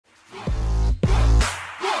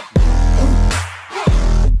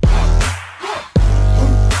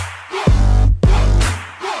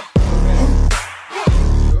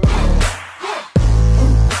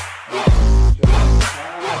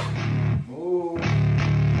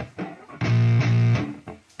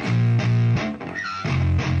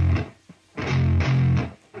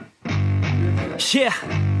Yeah,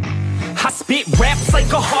 I spit raps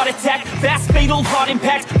like a heart attack, fast fatal heart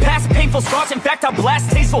impact, past painful scars. In fact, I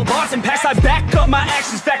blast tasteful bars and packs. I back up my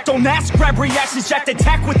actions, fact, don't ask, grab reactions, jacked,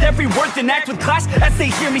 attack with every word, then act with class as they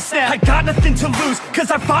hear me snap. I got nothing to lose,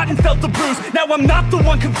 cause I fought and felt the bruise. Now I'm not the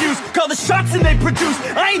one confused, call the shots and they produce.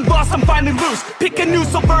 I ain't lost, I'm finally loose, pick a new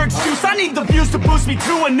silver excuse. I need the views to boost me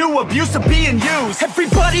to a new abuse of being used.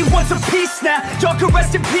 Everybody wants a piece now, y'all can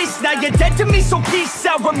rest in peace now. You're dead to me, so peace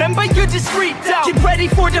out, remember you're just freaked out. Get ready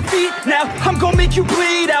for defeat now, I'm gonna make you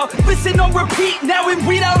bleed out. Listen on repeat now and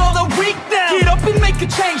weed out all the weak now. Get up and make a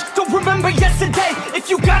change, don't remember yesterday. If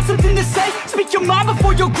you got something to say, speak your mind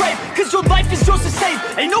before your grave. Cause your life is yours to save,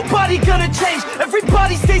 ain't nobody gonna change.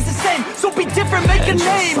 Everybody stays the same, so be different, make a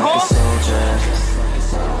name, like a soldier,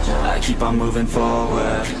 I keep on moving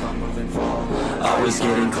forward, always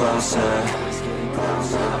getting closer,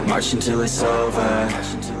 march until it's over.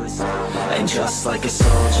 And just like a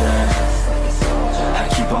soldier, I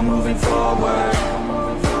keep on moving forward,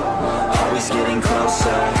 always getting closer,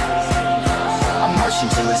 I'm marching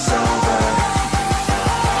till it's over.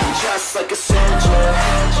 And just like a soldier,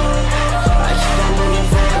 I keep on moving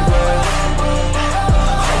forward,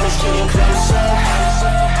 always getting closer,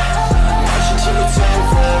 I'm marching till it's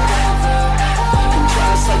over. And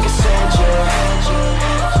just like a soldier,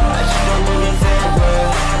 I keep on moving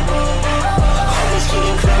forward, always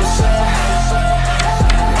getting closer,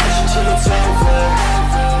 I'm marching till it's over.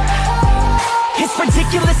 It's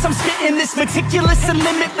ridiculous, I'm spitting this meticulous and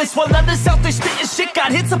limitless, while others out there spitting shit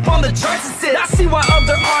got hits up on the charts and shit. I see why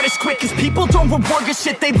other artists quit, cause people don't reward good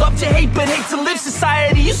shit. They love to hate but hate to live.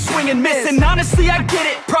 Society, you swing and miss. And honestly, I get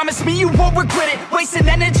it, promise me you won't regret it. Wasting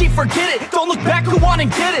energy, forget it, don't look back, go on and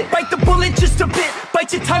get it. Bite the bullet just a bit,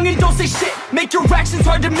 bite your tongue and don't say shit. Make your actions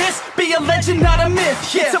hard to miss, be a legend, not a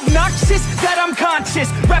myth. Yeah. It's obnoxious that I'm conscious,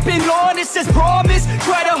 rapping honest as promise.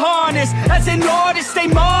 Try to harness, as an artist, stay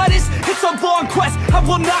modest. It's a long quest, I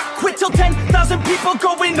will not quit till 10,000 people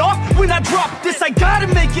going off when I drop this. I gotta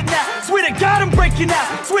make it now, swear to God I'm breaking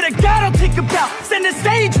out. Swear to God I'll take a bow, stand the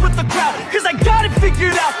stage with the crowd, cause I got it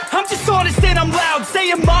figured out. I'm just honest and I'm loud,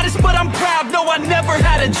 saying modest but I'm proud. No, I never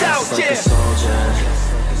had a doubt, just like a soldier,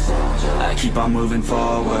 I keep on moving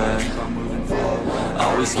forward,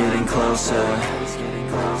 always getting closer,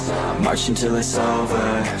 I'm marching till it's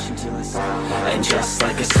over. And just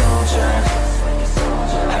like a soldier,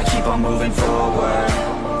 I keep on moving forward,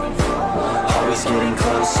 always getting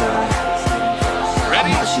closer, I'm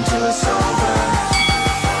marching till it's over.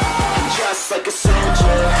 And just like a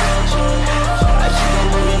soldier, I keep on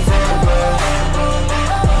moving forward,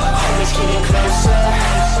 always getting closer,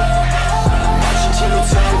 I'm marching till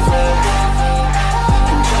it's over.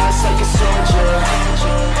 And just like a soldier,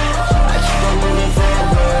 I keep on moving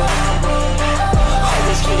forward,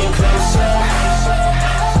 always getting closer,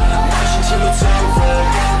 I'm marching till it's over.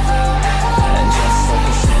 And just like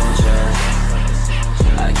a soldier,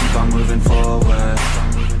 I keep on moving forward,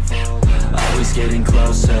 always getting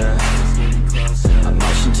closer, I'm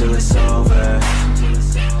marching till it's over.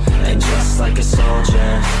 And just like a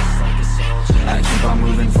soldier, I keep on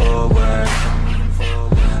moving forward,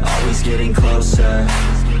 always getting closer,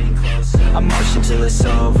 I'm marching till it's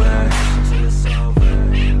over.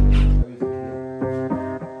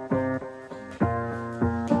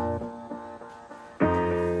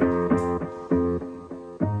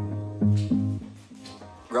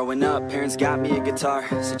 Growing up, parents got me a guitar.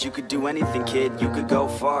 Said you could do anything, kid, you could go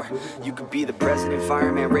far. You could be the president,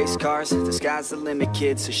 fireman, race cars. The sky's the limit,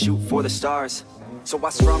 kid, so shoot for the stars. So I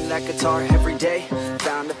strummed that guitar every day,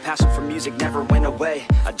 found a passion for music, never went away.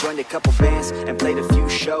 I joined a couple bands and played a few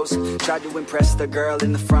shows, tried to impress the girl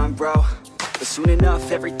in the front row. But soon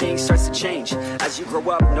enough, everything starts to change. As you grow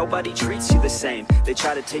up, nobody treats you the same. They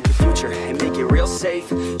try to take your future and make it real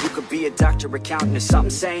safe. You could be a doctor, accountant, or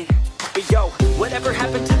something sane. But yo, whatever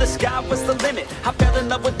happened to the sky was the limit. I fell in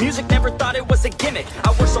love with music, never thought it was a gimmick. I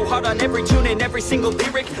worked so hard on every tune and every single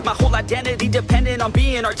lyric. My whole identity depended on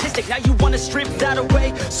being artistic. Now you wanna strip that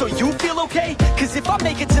away, so you feel okay? Cause if I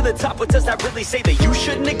make it to the top, what does that really say? That you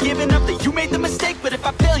shouldn't have given up, that you made the mistake? But if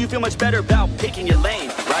I fail, you feel much better about picking your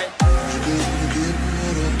lane, right?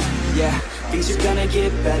 Yeah, things are gonna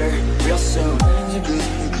get better real soon.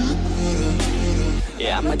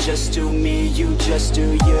 Yeah, I'ma just do me, you just do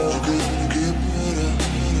you.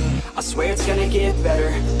 I swear it's gonna get better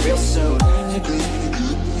real soon.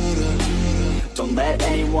 Don't let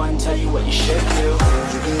anyone tell you what you should do.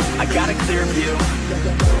 I got a clear view,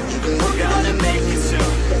 we're gonna make it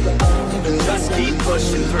soon. Just keep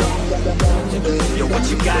pushing through. Yo, what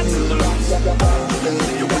you got to lose?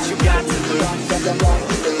 Yo, what you got to lose?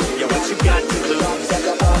 Yo, what you got to lose?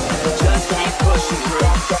 Just keep pushing through.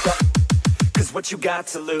 Cause what you got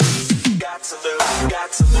to lose. Got to lose,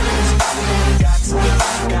 got to lose, got to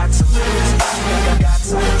lose, got to lose, got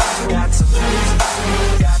to lose, got to lose,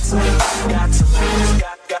 got to lose, got to lose,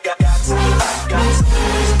 got to lose, got to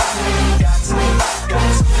lose, got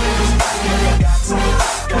to lose, got to lose,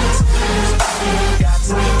 got to lose, got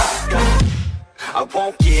to lose. I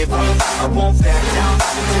won't give up, I won't back down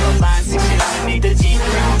until the line 6 feet underneath the deep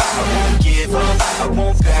ground. I won't give up, I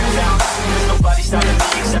won't back down. There's nobody stopping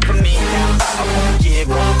me except for me now. I won't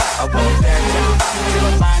give up, I won't back down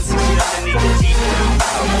until the line 6 feet underneath the deep ground.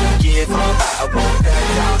 I won't give up, I won't back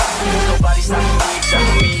down. There's nobody stopping me except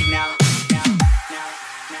for me now.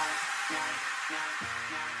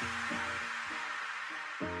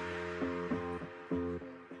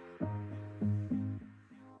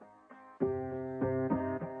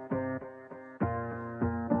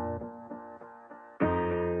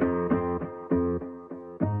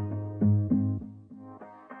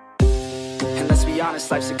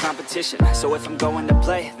 Honest, life's a competition, so if I'm going to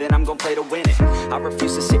play, then I'm gonna play to win it. I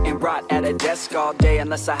refuse to sit and rot at a desk all day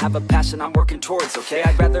unless I have a passion I'm working towards, okay?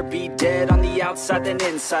 I'd rather be dead on the outside than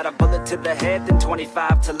inside. A bullet to the head than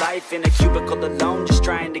 25 to life in a cubicle alone, just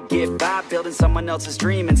trying to get by, building someone else's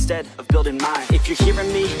dream instead of building mine. If you're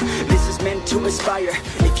hearing me, this is meant to inspire.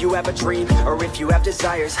 If you have a dream, or if you have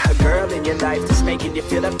desires, a girl in your life that's making you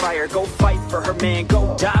feel that fire, go fight for her, man,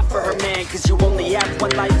 go die for her, man. Cause you only have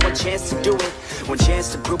one life, one chance to do it, one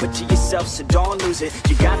chance to prove it to yourself, so don't lose it.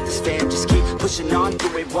 You got this, fam, just keep pushing on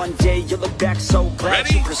through it. One day you'll look back so glad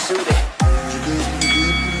you pursued it.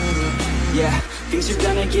 Yeah, things are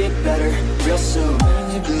gonna get better real soon.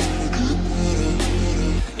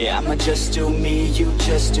 Yeah, I'ma just do me, you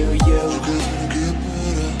just do you.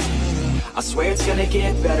 I swear it's gonna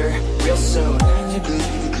get better real soon.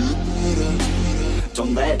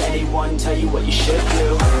 Don't let anyone tell you what you should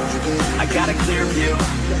do. I got a clear view,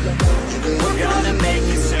 we're gonna make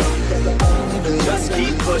it soon. Just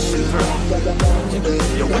keep pushing through.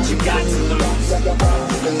 You're what you got to lose.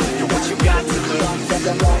 You're what you got to lose.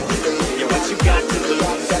 You're what you got to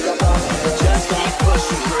lose. Just keep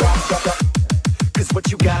pushing through. Cause what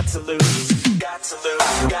you got to lose. Got to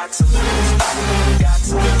lose, got to lose, got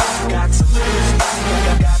to lose, got to lose,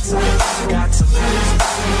 got to lose, got to lose,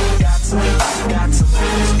 got to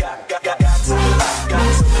lose, got to lose, got to lose, got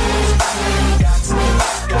to lose, got to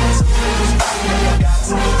lose, got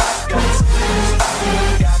to lose, got to lose,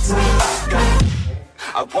 got to lose.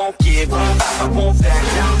 I won't give up, I won't back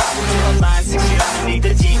down until the line 6 feet underneath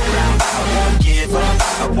the deep ground. I won't give up,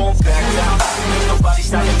 I won't back down. There's nobody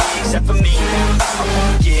stopping me except for me now. I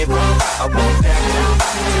won't give up, I won't back down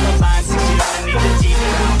until the line 6 feet underneath the deep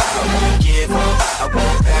ground. I won't give up, I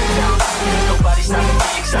won't back down. There's nobody stopping me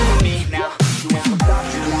except for me now. You won't stop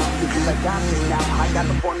me now, because I got this now. I got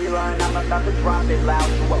the formula and I'm about to drop it loud.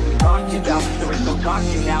 So what we talking about? There is no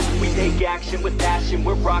talking now. We take action with passion,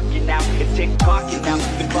 we're rocking now. It's tick-tocking now,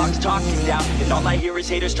 the clock's talking down. And all I hear is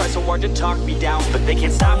haters try so hard to talk me down, but they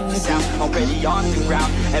can't stop the sound, already on the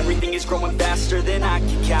ground. Everything is growing faster than I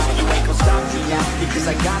can count. You ain't gon' stop me now, because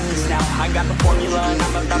I got this now. I got the formula and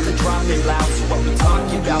I'm about to drop it loud. So what we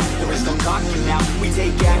talking about? There is no talking now. We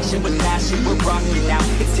take action with passion, we're rocking now.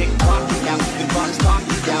 It's tick-tocking now, the clock's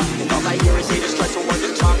talking down. And all I hear is haters try so hard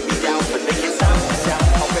to talk me down, but they can't stop the sound,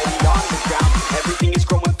 already on the ground. Everything is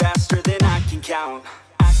growing faster than I can count.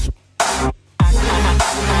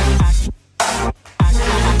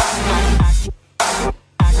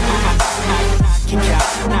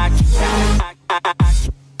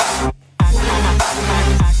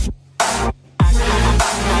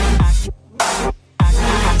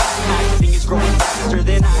 Everything is growing faster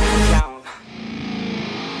than I can count.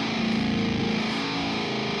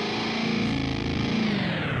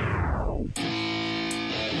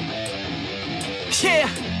 Yeah,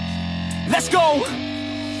 let's go.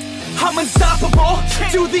 I'm unstoppable,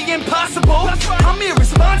 do the impossible. I'm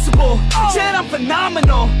irresponsible, yet I'm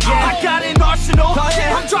phenomenal. I got an arsenal,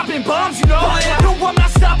 I'm dropping bombs, you know. No, I'm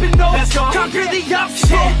not stopping, no. Conquer the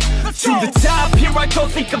obstacle. To the top, here I go,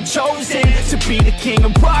 think I'm chosen to be the king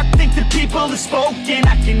of rock, think the people have spoken.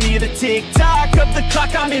 I can hear the tick-tock of the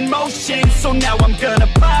clock, I'm in motion. So now I'm gonna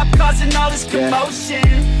pop, causing all this commotion.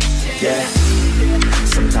 Yeah,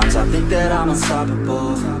 sometimes I think that I'm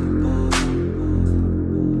unstoppable.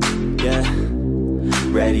 Yeah,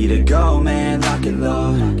 ready to go, man, lock and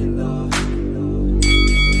load.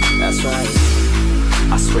 That's right,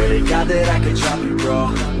 I swear to God that I could drop it, bro.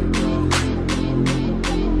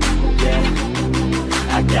 Yeah,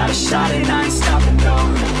 I got a shot and I ain't stopping, no.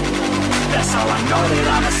 That's how I know that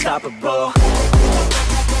I'm unstoppable.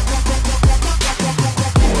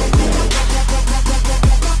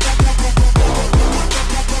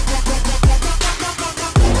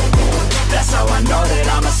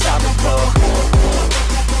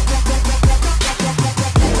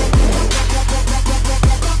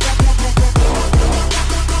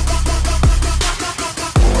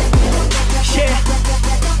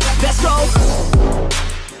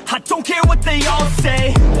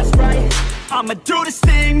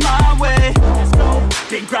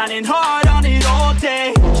 grinding hard on it all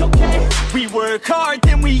day. Okay, we work hard,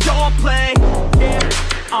 then we all play. Yeah,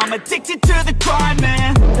 I'm addicted to the grind,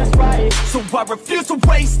 man. That's right. So I refuse to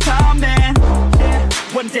waste time, man. Yeah,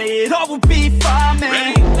 one day it all will be fine,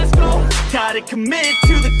 man. Ready? Let's go. Gotta commit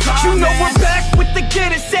to the climb. You know we're back with the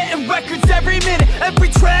Guinness, setting records every minute, every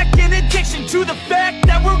track. An addiction to the fact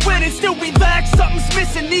that we're winning. Still we lack, something's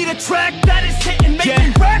missing. Need a track that is hitting,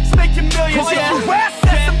 making racks, making millions.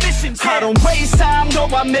 That's the mission. I don't waste time, no,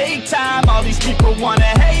 I make time. All these people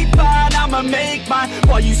wanna hate, fine, I'ma make mine.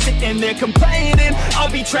 While you sitting there complaining,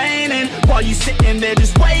 I'll be training. While you sitting there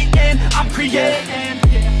just waiting, I'm creating.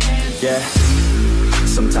 Yeah,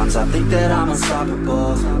 sometimes I think that I'm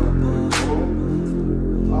unstoppable.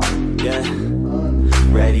 Yeah,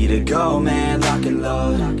 ready to go, man, lock and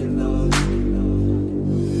load.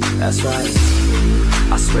 That's right,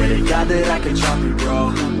 I swear to God that I could drop you,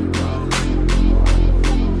 bro.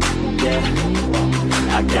 Yeah,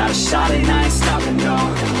 I got a shot and I ain't stopping, no.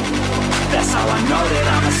 That's how I know that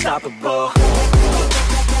I'm unstoppable.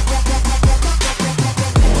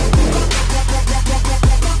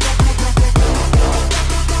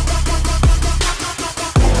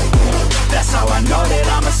 That's how I know that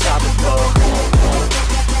I'm unstoppable.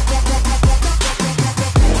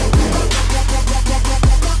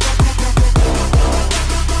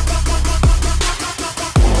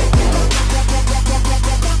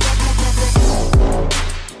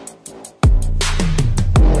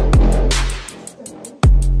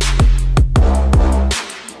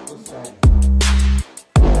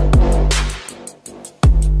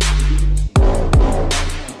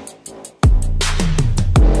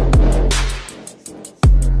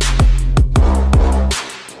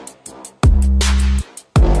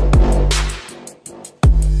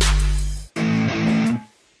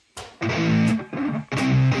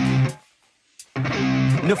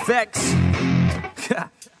 Effects.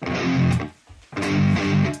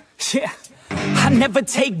 Yeah, I never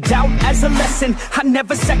take doubt as a lesson. I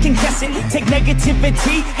never second guess it. Take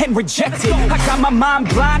negativity and reject it. I got my mind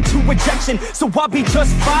blind to rejection, so I'll be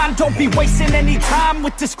just fine. Don't be wasting any time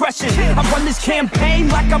with discretion. I run this campaign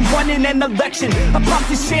like I'm running an election. I pop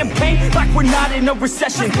this champagne like we're not in a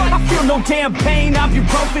recession. I feel no damn pain.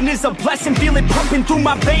 Ibuprofen is a blessing. Feel it pumping through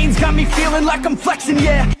my veins. Got me feeling like I'm flexing,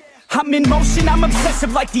 yeah. I'm in motion, I'm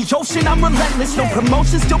obsessive like the ocean, I'm relentless. No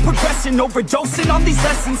promotion, still progressing, overdosing on these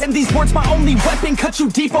lessons. And these words my only weapon, cut you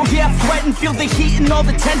deep, oh yeah, I threaten. Feel the heat and all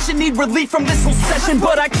the tension, need relief from this whole session.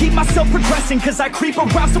 But I keep myself progressing, cause I creep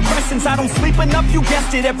around suppressants. I don't sleep enough, you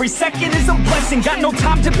guessed it, every second is a blessing. Got no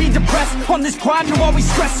time to be depressed, on this grind you're always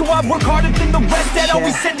stressed. So I work harder than the rest, that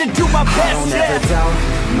always said to do my best. I don't ever doubt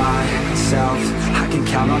myself, I can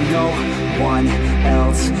count on no one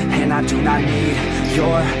else. And I do not need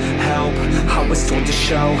your help, I was told to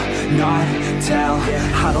show, not tell.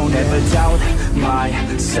 I don't ever doubt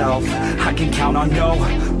myself, I can count on no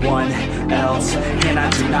one else. And I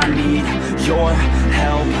do not need your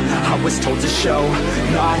help, I was told to show,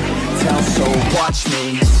 not tell. So watch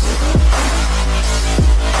me.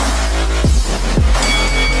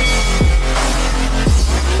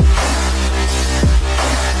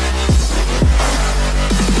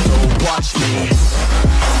 So watch me.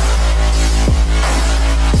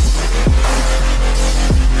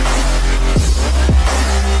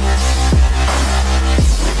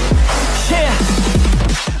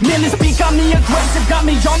 Man, this beat got me aggressive, got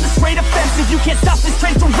me on the straight offensive. You can't stop this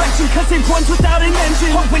train direction, cause it runs without an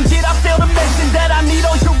engine. But when did I fail to mention that I need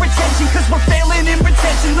all your attention? Cause we're failing in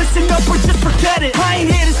retention, listen up or just forget it. I ain't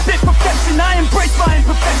here to spit perfection, I embrace my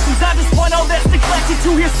imperfections. I just want all that's neglected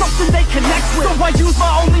to hear something they connect with. So I use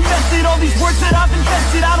my only method, all these words that I've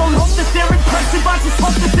invested. I don't hope that they're impressive, I just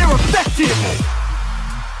hope that they're effective.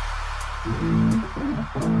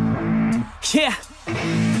 Yeah,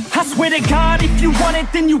 I swear to God, if you want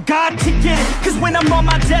it, then you got to get it. Cause when I'm on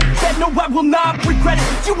my deathbed, no, I will not regret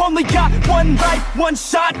it. You only got one life, one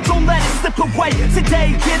shot, don't let it slip away.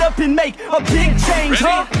 Today, get up and make a big change,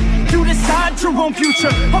 huh? You decide your own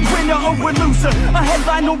future, a winner or a loser, a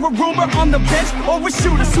headline or a rumor, on the bench or a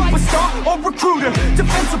shooter, superstar or recruiter,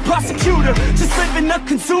 defensive prosecutor, just living a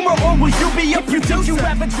consumer, or will you be a producer? You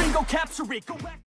have a dream, go capture it, go back.